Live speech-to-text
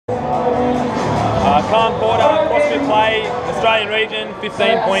play, Australian region,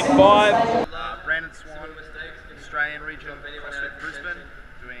 15.5. Brandon Swan, Australian region, CrossFit Brisbane,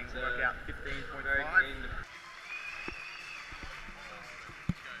 doing workout 15.5.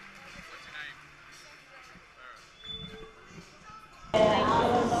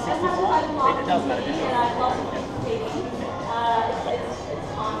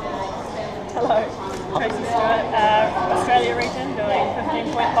 Hello, Tracy Stewart, Australia region, doing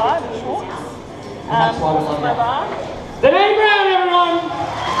 15.5 in shorts. This is my bar. The name round, everyone!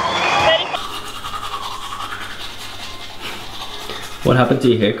 What happened to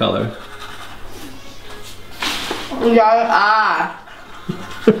your hair color?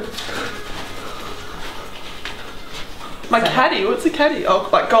 My caddy, what's a caddy? Oh,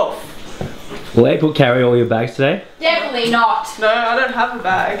 like golf. Will April carry all your bags today? Definitely not. No, I don't have a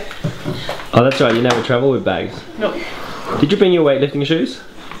bag. Oh, that's right, you never travel with bags. No. Did you bring your weightlifting shoes?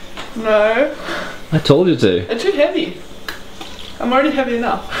 No. I told you to. They're too heavy. I'm already heavy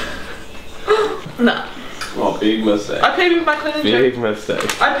enough. Nah. Oh, big mistake. I peed with my clean and Big jerk.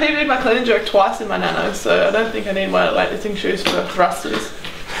 mistake. I peed with my clean and jerk twice in my nano, so I don't think I need my weightlifting shoes for thrusters.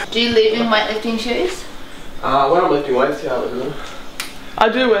 Do you live in weightlifting shoes? When I'm lifting weights, yeah, I live in them. I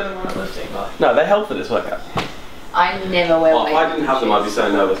do wear them when I'm lifting, but No, they help for this workout. I never wear weightlifting If I didn't have them, I'd be shoes.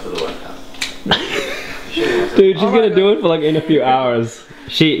 so nervous for the workout. Dude, she's gonna do it for like in a few hours.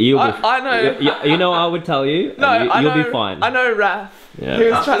 You'll be. I know. You know, I would tell you. no, you'll know, be fine. I know Raph. Yeah. He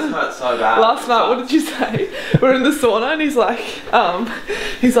was trying to. hurts so bad. Last night, what did you say? We're in the sauna and he's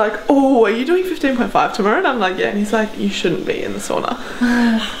like, oh, are you doing 15.5 tomorrow? And I'm like, yeah. And he's like, you shouldn't be in the sauna.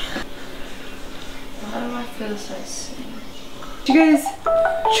 Why do I feel so sick? She goes,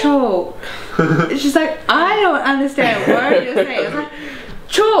 chalk. She's like, I don't understand what word you're saying. I was like,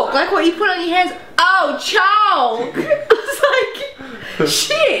 chalk, like what you put on your hands. Oh, chalk. I was like,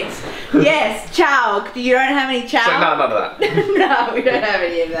 shit. Yes, chalk. You don't have any chalk? So none of that. No, we don't have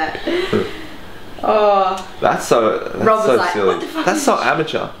any of that. Oh. That's so Like, silly. what the fuck That's is so this?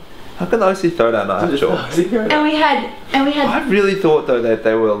 amateur. How can those see Throwdown not have chalk? And we had. I really thought though that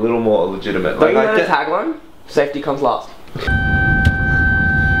they were a little more legitimate. Don't you I know the get- tagline? Safety comes last.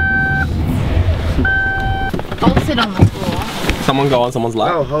 I'll sit on the floor. Someone go on someone's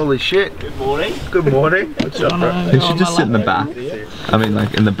lap. Oh, holy shit. Good morning. Good morning. What's up, bro? You should just sit in the back. I mean,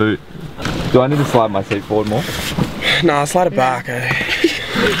 like in the boot. Do I need to slide my seat forward more? Nah, slide it back.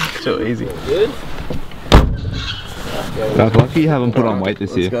 So easy. Good. Guys, lucky you haven't put on weight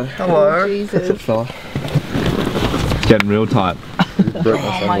this year. Hello. Jesus. What's up, fella? It's getting real tight. Broke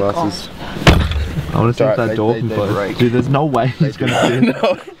my sunglasses. I want to see if that door can close. Dude, there's no way he's going to fit.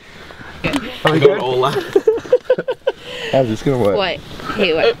 No. Are we good? All that. How's this going to work? Wait,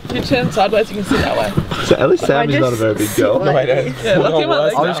 here, wait. If you turn sideways, you can sit that way. So at least Sammy's not a very big girl. No, I Yeah, lucky my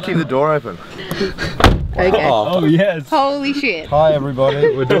legs I'll down. just keep the door open. Okay. Oh, yes. Holy shit. hi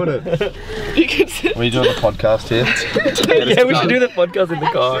everybody, we're doing it. You can sit. We're doing a podcast here. Yeah, we should do the podcast in the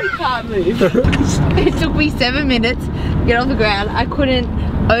car. Can't move. It took me 7 minutes to get off the ground. I couldn't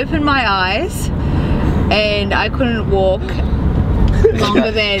open my eyes and I couldn't walk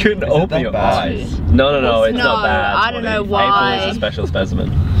longer than. Couldn't open your bad? eyes. No, it's No, not bad. I don't know April why. is a special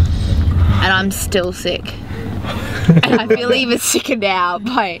specimen. And I'm still sick. And I feel even sicker now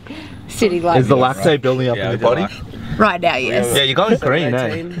by sitting like Is the this. lactate building up in your body? Right now, yes. Yeah, you're going green,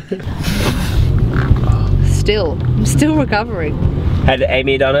 eh? I'm still recovering. Had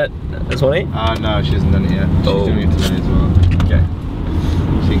Amy done it this morning? No, she hasn't done it yet. She's doing it today as well. Okay.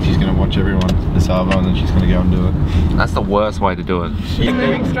 I think she's going to watch everyone this hour and then she's going to go and do it. That's the worst way to do it. She's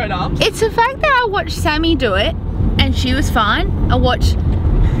moving straight arms. It's the fact that I watched Sammy do it and she was fine. I watched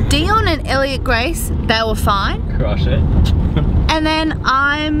Dion and Elliot Grace, they were fine. Crush it. And then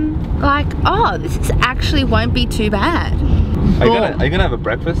I'm like, oh, this is actually won't be too bad. Are you gonna have a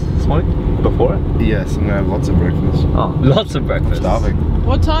breakfast this morning? Before it? Yes, I'm gonna have lots of breakfast. Oh, lots of breakfast. Starving.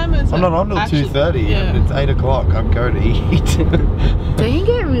 What time is it? I'm not on till Actually, 2:30. yeah. It's 8 o'clock. I'm going to eat. Don't you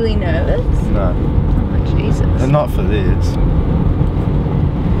get really nervous? No, Oh, Jesus. and not for this.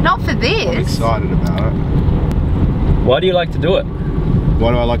 Not for I'm this. excited about it. Why do you like to do it?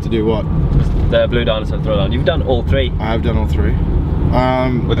 Why do I like to do what? The Blue Dinosaur Throwdown. You've done all three. I have done all three.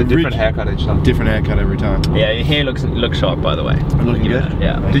 With a different haircut each time. Different haircut every time. Yeah, your hair looks sharp, by the way. Looking good?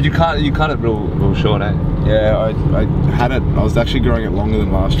 Yeah. Did you cut it real short, eh? Yeah, I had it. I was actually growing it longer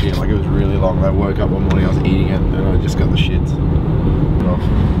than last year. Like it was really long. And I woke up one morning, I was eating it, and I just got the shits.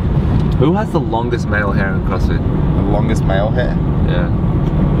 Who has the longest male hair in CrossFit? The longest male hair? Yeah.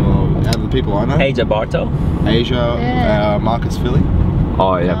 Well, out of the people I know. Asia Barto. Asia, Yeah. Marcus Philly.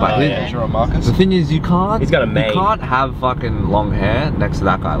 Oh yeah, but the thing is, you can't. He's got a mane. You can't have fucking long hair next to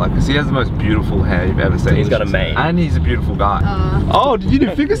that guy. Like, 'cause he has the most beautiful hair you've ever seen. He's got a mane. And he's a beautiful guy. Oh, did you do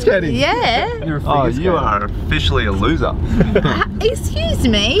figure skating? Yeah. You're a figure skater. You are officially a loser. Excuse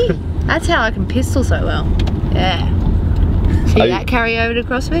me. That's how I can pistol so well. Yeah. See that carry over to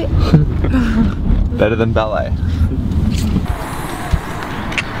CrossFit? Better than ballet.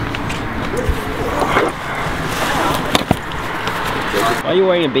 Why are you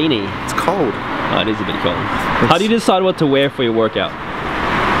wearing a beanie? It's cold. Oh, it is a bit cold. How do you decide what to wear for your workout?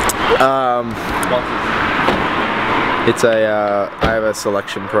 It's a, I have a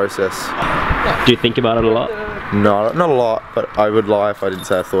selection process. Do you think about it a lot? No, not a lot, but I would lie if I didn't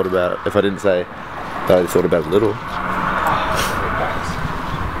say I thought about it. If I didn't say that I thought about it a little.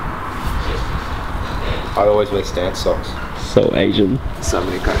 I always wear stance socks. So Asian. So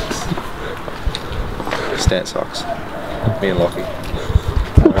many cracks. Stance socks. Me and Lockie.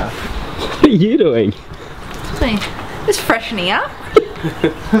 What are you doing? Just freshening up.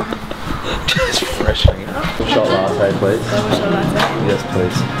 Just freshening up. Shot latte, please. Yes,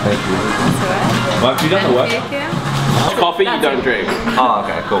 please. Thank you. Well, have you done the work? Coffee you don't drink. Oh,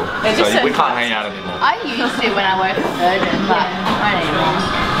 okay, cool. So we can't hang out anymore. I used to when I worked for Throwdown, but I don't anymore.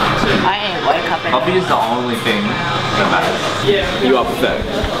 I ain't woke up anymore. Coffee is the only thing that matters. You are pathetic.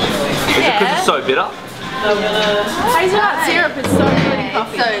 Is it because it's so bitter? Hazelnut syrup is so good in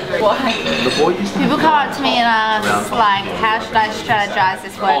coffee. So good. People come up to me and ask, like, how should I strategize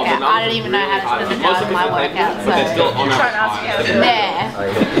this workout? I don't even know how to spend the night of my workout, so trying to ask you. Yeah.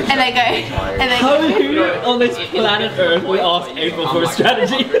 And they go, How who on this planet Earth would ask April for a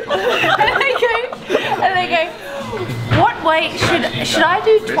strategy? and they go, what weight should I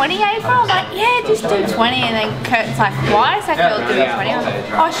do 20 April? I'm like, yeah, just do 20. And then Kurt's like, why is that girl doing 20? I was like,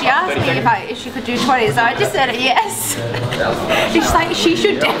 oh, she asked me if she could do 20, so I just said yes. She's like, she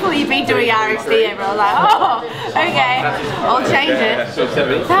should definitely be doing RXD April. I was like, oh, okay, I'll change it.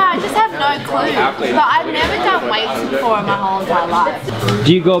 Nah, I just have no clue. But I've never done weights before in my whole entire life.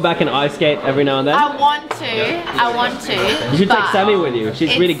 Do you go back and ice skate every now and then? I want to. You should take Sammy with you.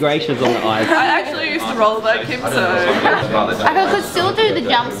 She's really gracious on the ice. I actually used to rollerblade him, so... I could still do the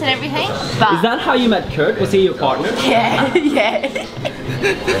jumps and everything, but... Is that how you met Kurt? Was he your partner? Yeah, yeah.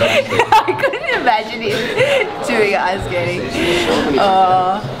 I couldn't imagine him doing ice skating.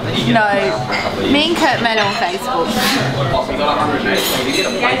 No. Me and Kurt met on Facebook.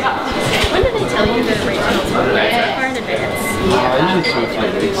 When did they tell you that regionals were far in advance?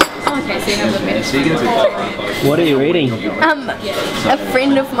 Oh, okay, so you have a bit. What are you reading? A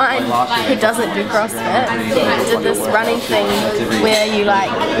friend of mine who doesn't do CrossFit did this running thing where you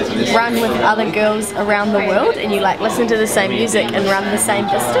like run with other girls around the world and you like listen to the same music and run the same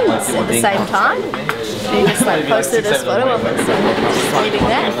distance at the same time. And he just like posted this photo of us and just reading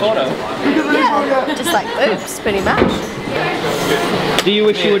that. Yeah, just like boobs pretty much. Do you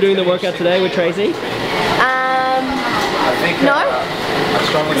wish you were doing the workout today with Tracy? No.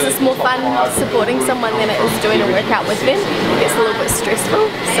 Because it's more fun supporting someone than it is doing a workout with them. It's a little bit stressful,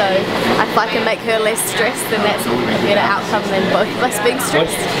 so if I can make her less stressed, then that's a better outcome than both of us being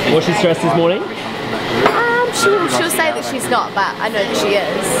stressed. Was she stressed this morning? She'll say that she's not, but I know that she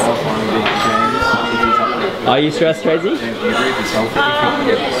is. Are you stressed, Tracy? I'm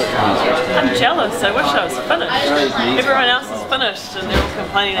jealous. I wish I was finished. Everyone else is finished and they're all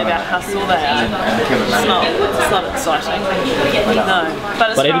complaining about how sore they are. It's not exciting. No.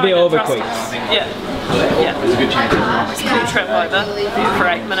 But it'll be over quick. Yeah. Yeah. There's a good chance. Cool trip over for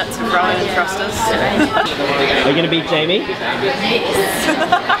 8 minutes of rowing and thrusters. Are you going to beat Jamie?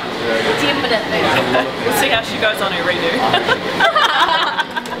 Definitely. We'll see how she goes on her redo.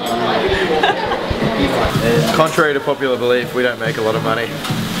 Contrary to popular belief, we don't make a lot of money.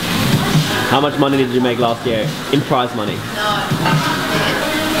 How much money did you make last year in prize money?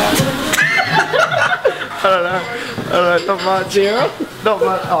 I don't know, not much. Zero? Not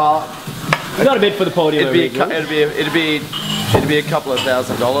much. Oh, You got a bid for the podium. it'd be a couple of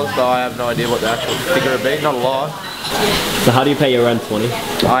 $1,000s, but I have no idea what the actual figure would be. Not a lot. So how do you pay your rent, Swanee?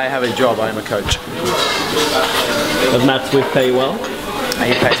 I have a job. I am a coach. Does Matt Swift pay you well?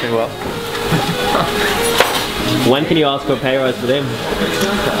 He pays me well. When can you ask for a pay rise with him?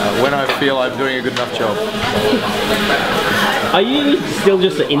 When I feel I'm doing a good enough job. Are you still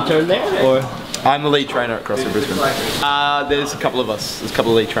just an intern there, or? I'm the lead trainer at CrossFit Brisbane. There's a couple of us. There's a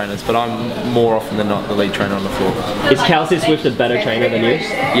couple of lead trainers, but I'm more often than not the lead trainer on the floor. Is Kelsey Swift a better trainer than you?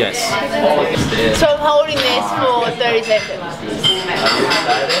 Yes. So I'm holding this for 30 seconds.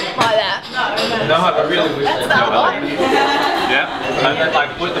 Like that. No, I really wish they Yeah, and then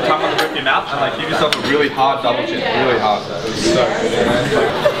like put the tongue on the roof of your mouth and like give yourself a really hard double chin. Really hard. It was so good.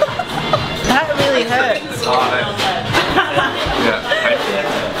 That really hurts. Yeah.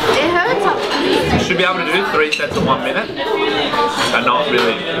 It hurts up. You should be able to do 3 sets in 1 minute and not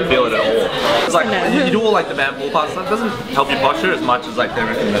really feel it at all. It's like you do all like the bamboo parts stuff, doesn't help your posture as much as like they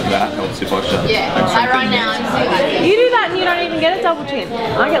reckon that helps your posture. Yeah, like right now I'm doing You do that and you don't even get a double chin.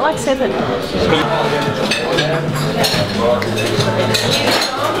 I get like 7.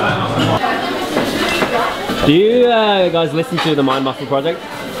 Do you guys listen to the Mind Muscle Project?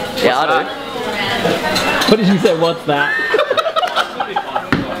 Yeah, I do. What did you say? What's that?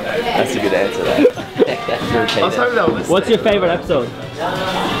 That's a good answer. What's your favorite episode?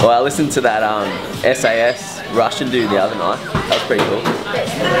 Well, I listened to that SAS Russian dude the other night. That was pretty cool.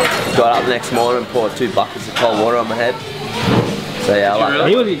 Got up the next morning and poured 2 buckets of cold water on my head. So yeah, I like that.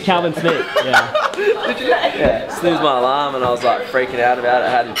 He was Calvin Smith. Yeah. Did you? Yeah. Snoozed my alarm and I was like freaking out about it. I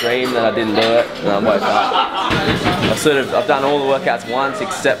had a dream that I didn't do it and I woke up. I've done all the workouts once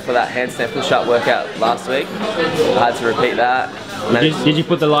except for that handstand push-up workout last week. I had to repeat that. Did you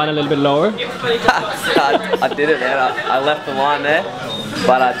put the line a little bit lower? I did it, man. I left the line there,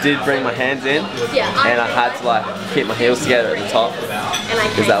 but I did bring my hands in, and I had to like keep my heels together at the top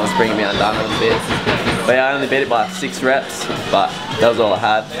because that was bringing me undone a little bit. But yeah, I only beat it by 6 reps, but that was all I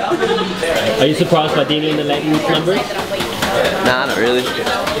had. Are you surprised by Dino in the latent numbers? Nah, not really.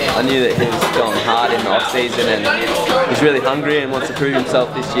 I knew that he was going hard in the off season and he's really hungry and wants to prove himself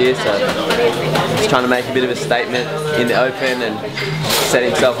this year, so he's trying to make a bit of a statement in the open and set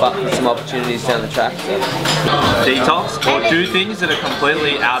himself up for some opportunities down the track. So. Detox or do things that are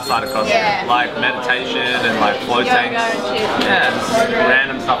completely outside of CrossFit, like meditation and like flow tanks. Yeah, just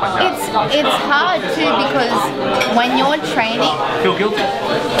random stuff like that. It's hard too because when you're training, Feel guilty.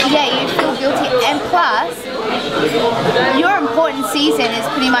 yeah, you feel guilty, and plus your important season is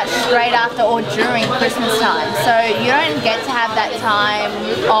pretty much straight after or during Christmas time, so you don't get to have that time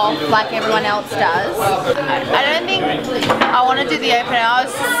off like everyone else does. I don't think I want to do the open. I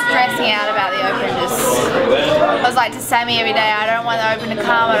was stressing out about the open. I was like to Sammy every day, I don't want the open to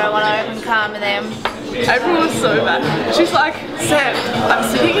come, I don't want the open to come, and then April was so bad. She's like, Sam, I'm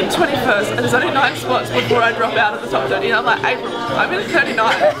sitting in 21st and there's only 9 spots before I drop out of the top 30. And I'm like, April, I'm in 39.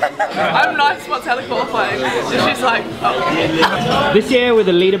 I'm 9 spots out of qualifying. And she's like, oh. This year with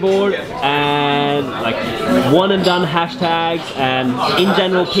the leaderboard and like one and done hashtags and in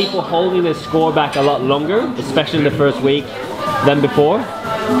general people holding their score back a lot longer, especially in the first week than before.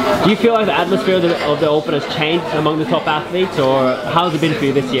 Do you feel like the atmosphere of the Open has changed among the top athletes, or how's it been for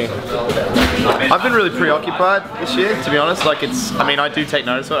you this year? I've been really preoccupied this year, to be honest. Like I mean, I do take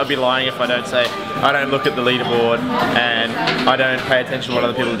notice of it. I'd be lying if I don't say I don't look at the leaderboard and I don't pay attention to what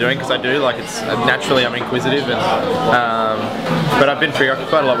other people are doing, because I do. Like it's naturally I'm inquisitive, and but I've been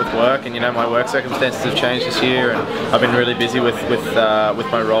preoccupied a lot with work, and you know my work circumstances have changed this year, and I've been really busy with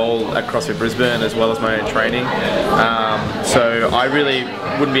my role at CrossFit Brisbane as well as my own training. So I really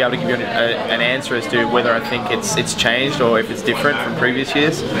wouldn't be able to give you an answer as to whether I think it's changed or if it's different from previous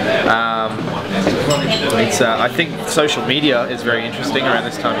years. I think social media is very interesting around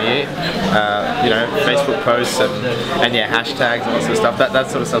this time of year. You know, Facebook posts and yeah, hashtags and all sort of stuff. That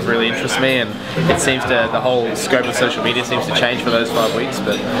sort of stuff really interests me, and it seems to, the whole scope of social media seems to change for those 5 weeks.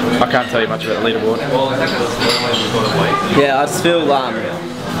 But I can't tell you much about the leaderboard. Yeah, I just feel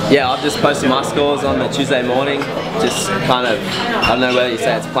yeah, I've just posted my scores on the Tuesday morning, just kind of, I don't know whether you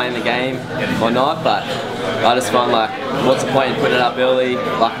say it's playing the game or not, but I just find like, what's the point in putting it up early?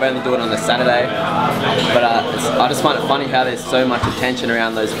 Like I only do it on the Saturday, but I just find it funny how there's so much attention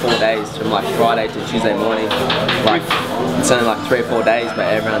around those 4 days, from like Friday to Tuesday morning. Like it's only like 3 or 4 days, but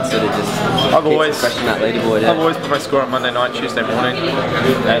everyone's sort of just questioning that leaderboard. Yeah. I've always put my score on Monday night, Tuesday morning,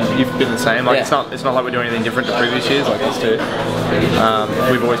 and you've been the same. Like it's not like we're doing anything different to previous years like this too.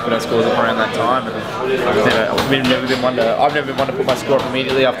 We've always put our scores up around that time, and I've never been one to put my score up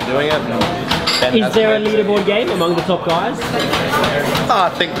immediately after doing it. Is there a leaderboard game among the top guys? I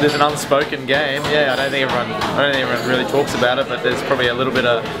think there's an unspoken game. Yeah, I don't think everyone really talks about it, but there's probably a little bit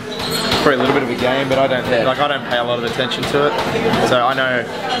of a game, but I don't think, like I don't pay a lot of attention to it. So I know,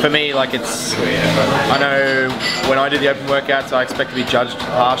 for me, like I know when I do the open workouts, I expect to be judged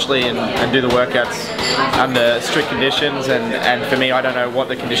harshly and do the workouts under strict conditions, and for me, I don't know what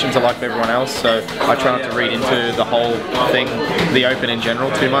the conditions are like for everyone else, so I try not to read into the whole thing, the open in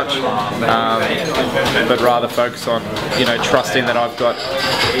general, too much, but rather focus on, you know, trusting that I've got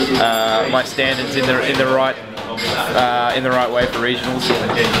my standards in the right way for regionals.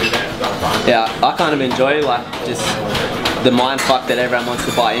 Yeah, I kind of enjoy like just the mind fuck that everyone wants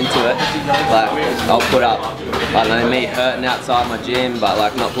to buy into it. Like, I'll put up, I don't know, me hurting outside my gym, but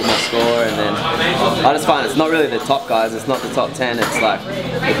like not put my score, and then I just find it's not really the top guys, it's not the top 10, it's like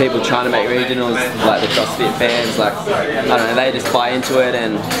the people trying to make regionals, like the CrossFit fans, like, I don't know, they just buy into it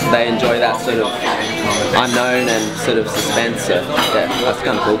and they enjoy that sort of unknown and sort of suspense, so yeah, that's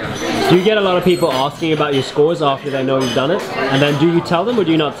kind of cool. Do you get a lot of people asking about your scores after they know you've done it? And then do you tell them or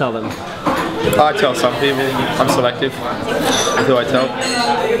do you not tell them? I tell some people. I'm selective with who I tell.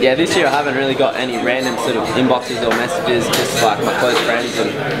 Yeah, this year I haven't really got any random sort of inboxes or messages, just like my close friends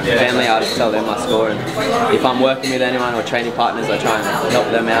and family. I just tell them my score, and if I'm working with anyone or training partners, I try and help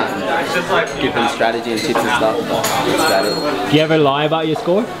them out and give them strategy and tips and stuff, but that's about it. Do you ever lie about your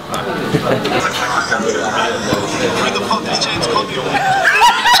score?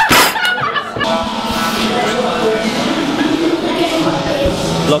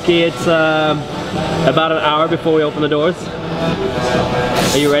 Lucky, it's about an hour before we open the doors.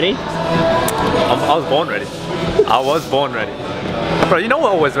 Are you ready? I was born ready. I was born ready. Bro, you know we're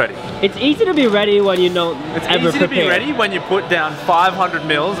always ready. It's easy to be ready when you don't ever It's easy to be ready when you put down 500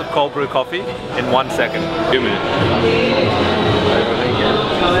 mils of cold brew coffee in 1 second. 2 minutes.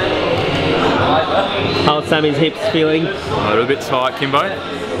 How's Sammy's hips feeling? A little bit tight, Kimbo.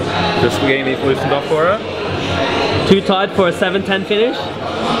 Just getting these loosened up for her. Too tight for a 7:10 finish?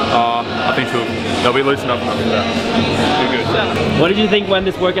 I think they'll be loosened up enough for that. Too good. What did you think when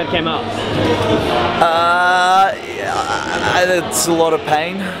this workout came out? It's a lot of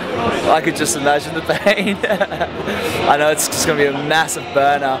pain. I could just imagine the pain. I know it's just going to be a massive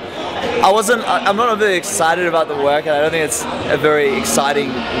burner. I'm not really excited about the workout. I don't think it's a very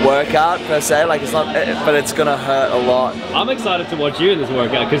exciting workout per se. Like it's not, but it's gonna hurt a lot. I'm excited to watch you in this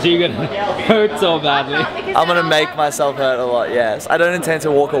workout because you're gonna hurt so badly. I'm gonna make myself hurt a lot. Yes, I don't intend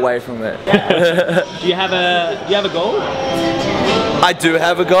to walk away from it. Do you have a goal? I do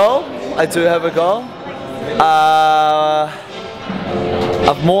have a goal. I do have a goal.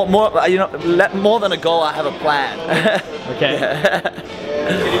 I've more than a goal. I have a plan. Okay.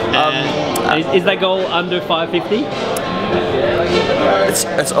 Is that goal under 550?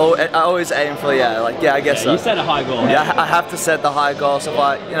 I always aim for I guess so. You set a high goal. Yeah, I have to set the high goal. So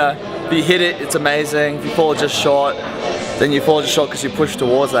if you hit it, it's amazing. If you fall just short, then you fall just short because you push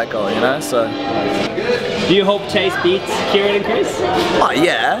towards that goal. So. Do you hope Chase beats Kieran and Chris? Oh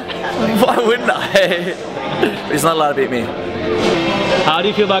yeah. Why wouldn't I? He's not allowed to beat me. How do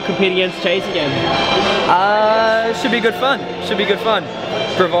you feel about competing against Chase again? Should be good fun. Should be good fun.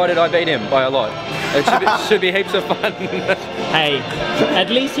 Provided I beat him by a lot. It should be heaps of fun. Hey, at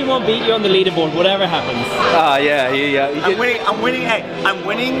least he won't beat you on the leaderboard, whatever happens. Yeah. I'm winning. Hey, I'm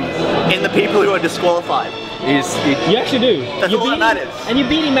winning in the people who are disqualified. You actually do. That's all that matters. And you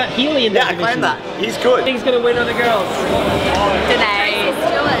beat him at Healy in that division. I claim that. He's good. He's gonna win on the girls. Today.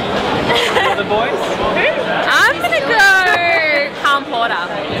 The boys? I'm gonna go Calm Porter.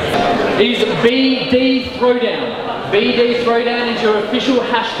 Is BD Throwdown. BD Throwdown is your official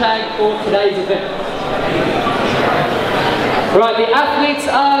hashtag for today's event. Right, the athletes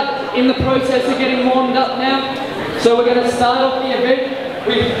are in the process of getting warmed up now. So we're going to start off the event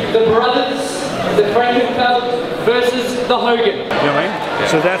with the brothers, the Frankenfeld versus the Hogan. You know what I mean? Yeah.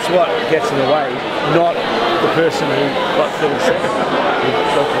 So that's what gets in the way, not the person who got 32nd.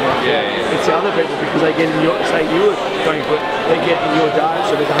 It's the other people because they get in your, say you were going for it, they get in your data,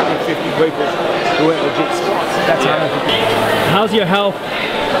 so there's 150 people who are legit spots. That's 150. How's your health?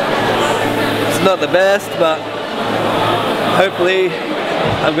 It's not the best, but hopefully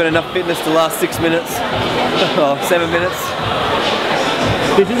I've got enough fitness to last 6 minutes, or 7 minutes.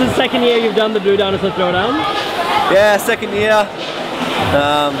 This is the second year you've done the Dinosaur Throwdown? Yeah, second year.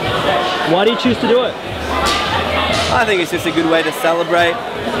 Why do you choose to do it? I think it's just a good way to celebrate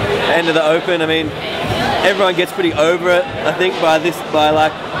the end of the Open. I mean, everyone gets pretty over it, I think, by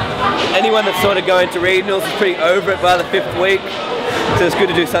like, anyone that's sort of going to regionals is pretty over it by the 5th week. So it's good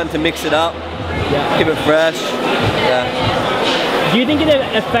to do something to mix it up, keep it fresh. Yeah. Do you think it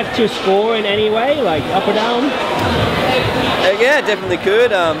affects your score in any way, like up or down? Yeah, it definitely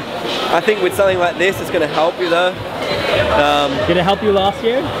could. I think with something like this, it's going to help you though. Did it help you last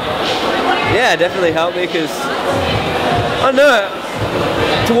year? Yeah, it definitely helped me because, I don't know,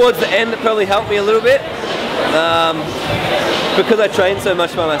 towards the end it probably helped me a little bit. Because I train so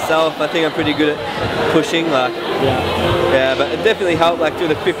much by myself, I think I'm pretty good at pushing. Yeah, but it definitely helped like through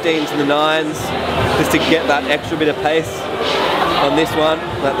the 15s and the 9s, just to get that extra bit of pace on this one.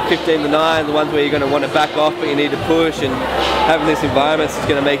 Like the 15, the 9, the ones where you're going to want to back off but you need to push, and having this environment is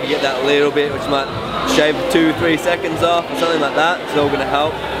going to make you get that little bit, which might shave 2-3 seconds off or something like that. It's all going to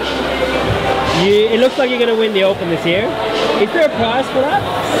help. It looks like you're going to win the Open this year. Is there a prize for that?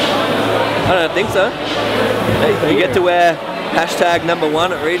 I don't think so. You get to wear hashtag #1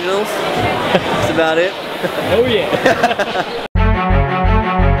 at regionals. That's about it. Oh yeah.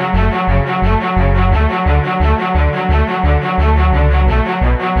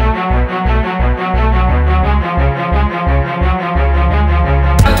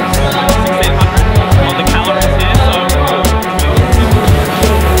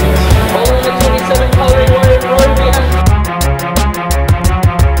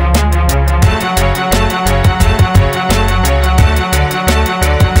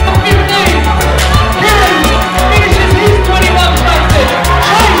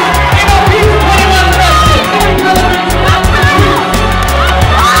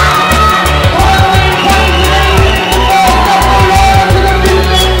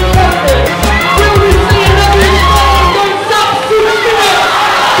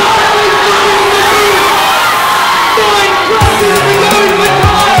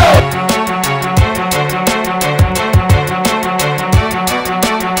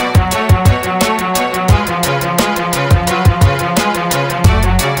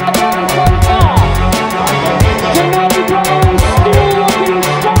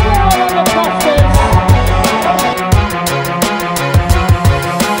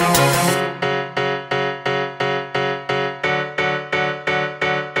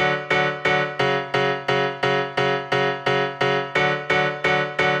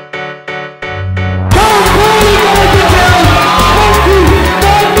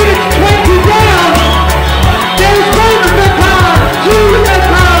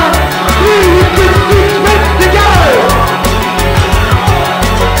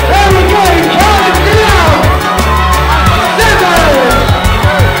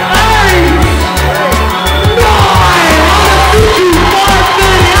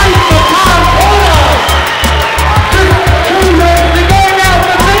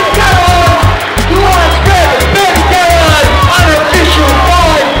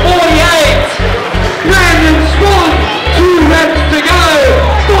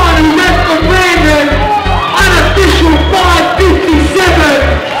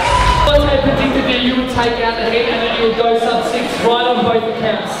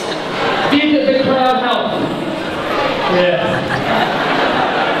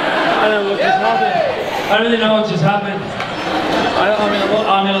 I don't really know what just happened.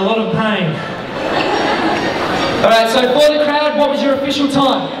 I'm in a lot of pain. Alright, so for the crowd, what was your official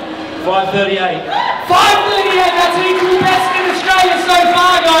time? 5:38. 5:38, that's equal best in Australia so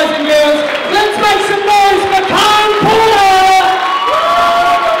far, guys and girls. Let's make some noise for Khan Porter!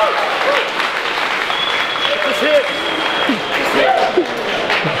 That's it.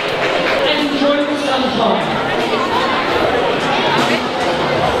 Enjoy the sunshine.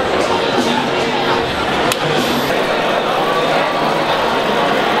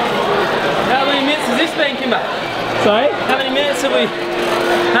 How many minutes has this been, Kimber? Sorry? How many minutes have we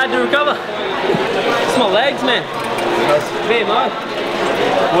had to recover? It's my legs, man. BMI.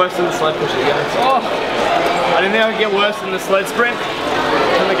 Worse than the sled push again. Oh, I didn't think I could get worse than the sled sprint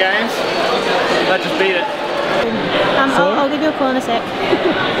in the games. That just beat it. I'll give you a call in a sec.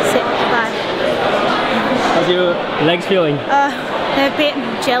 Bye. How's your legs feeling? They're a bit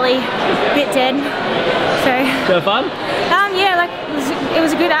jelly, a bit dead. So fun? Yeah, like it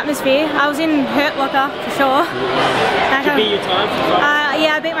was a good atmosphere. I was in Hurt Locker for sure. Did you beat your time for Friday?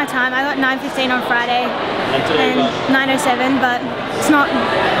 Yeah, I beat my time. I got 9:15 on Friday and today and 9:07, but it's not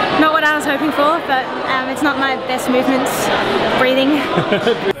what I was hoping for. But it's not my best movements. Breathing.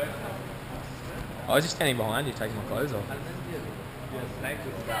 I was just standing behind you, taking my clothes off. Your snake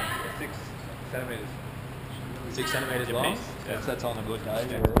was about 6 centimeters. 6 centimeters long? Yeah, so that's on a good day.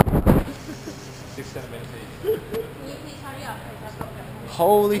 Yeah. 6 centimeters each.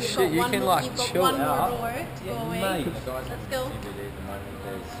 Holy shit, you can like chill out. Yeah, mate. Let's go.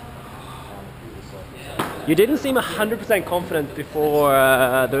 You didn't seem 100% confident before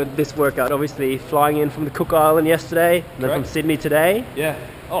this workout. Obviously, flying in from the Cook Island yesterday, and then from Sydney today. Yeah.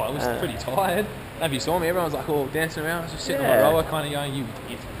 Oh, I was pretty tired. If you saw me, everyone was like all dancing around. I was just sitting on my rower, kind of going, "You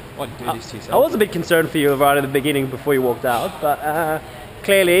idiot! Why do you do this to yourself?" I was a bit concerned for you right at the beginning before you walked out, but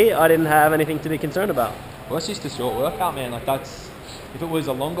clearly I didn't have anything to be concerned about. Well, it's just a short workout, man. Like that's. If it was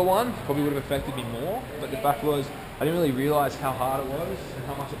a longer one, probably would have affected me more. But the fact was, I didn't really realise how hard it was and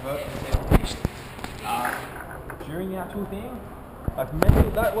how much it hurt. During the actual thing, like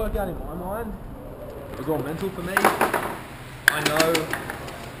mental, that workout in my mind was all mental for me. I know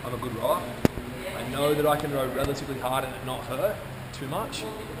I'm a good rower. I know that I can row relatively hard and it not hurt too much.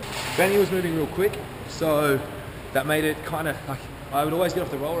 Benny was moving real quick, so that made it kind of like I would always get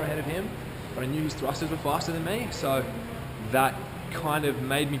off the roller ahead of him, but I knew his thrusters were faster than me, so that kind of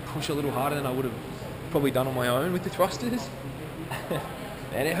made me push a little harder than I would have probably done on my own with the thrusters.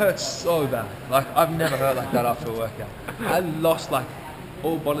 And it hurts so bad. Like, I've never hurt like that after a workout. I lost like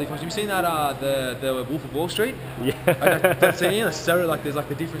all bodily function. Have you seen that the Wolf of Wall Street? Yeah. That scene, like there's like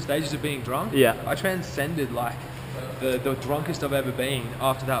the different stages of being drunk. Yeah. I transcended like the drunkest I've ever been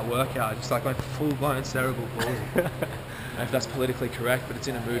after that workout. Just like full blown cerebral palsy. I don't know if that's politically correct, but it's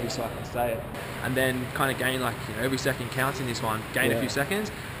in a movie, so I can say it. And then kind of gain like, you know, every second counts in this one. Gain a few seconds.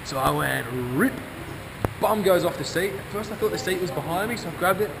 So I went rip. Bum goes off the seat. At first I thought the seat was behind me, so I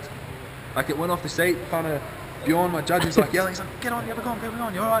grabbed it. Like it went off the seat, kind of beyond my judge. He's like yelling, he's like, get on, get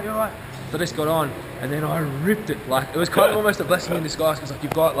on, you're alright, you're alright. So I just got on, and then I ripped it. Like, it was kind of almost a blessing in disguise, because like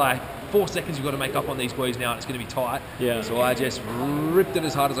you've got like 4 seconds you've got to make up on these buoys now, and it's going to be tight. Yeah. So I just ripped it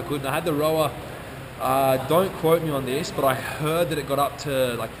as hard as I could, and I had the rower, don't quote me on this, but I heard that it got up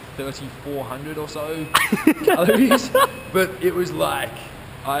to like 3,400 or so calories. But it was like,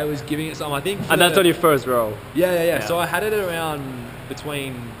 I was giving it some, I think. And that's on your first row. Yeah. So I had it at around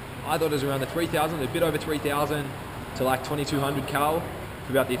between, I thought it was around the 3,000, a bit over 3,000 to like 2,200 cal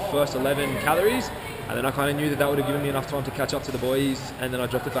for about the first 11 calories. And then I kind of knew that that would have given me enough time to catch up to the boys. And then I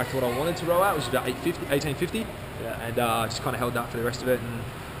dropped it back to what I wanted to row at, which was about 1850. Yeah. And just kind of held that for the rest of it.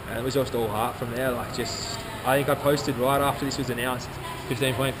 And it was just all heart from there. Like just, I think I posted right after this was announced,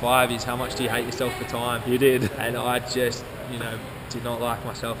 15.5 is how much do you hate yourself for time. You did. And I just, you know, did not like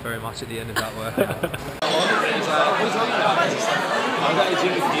myself very much at the end of that workout.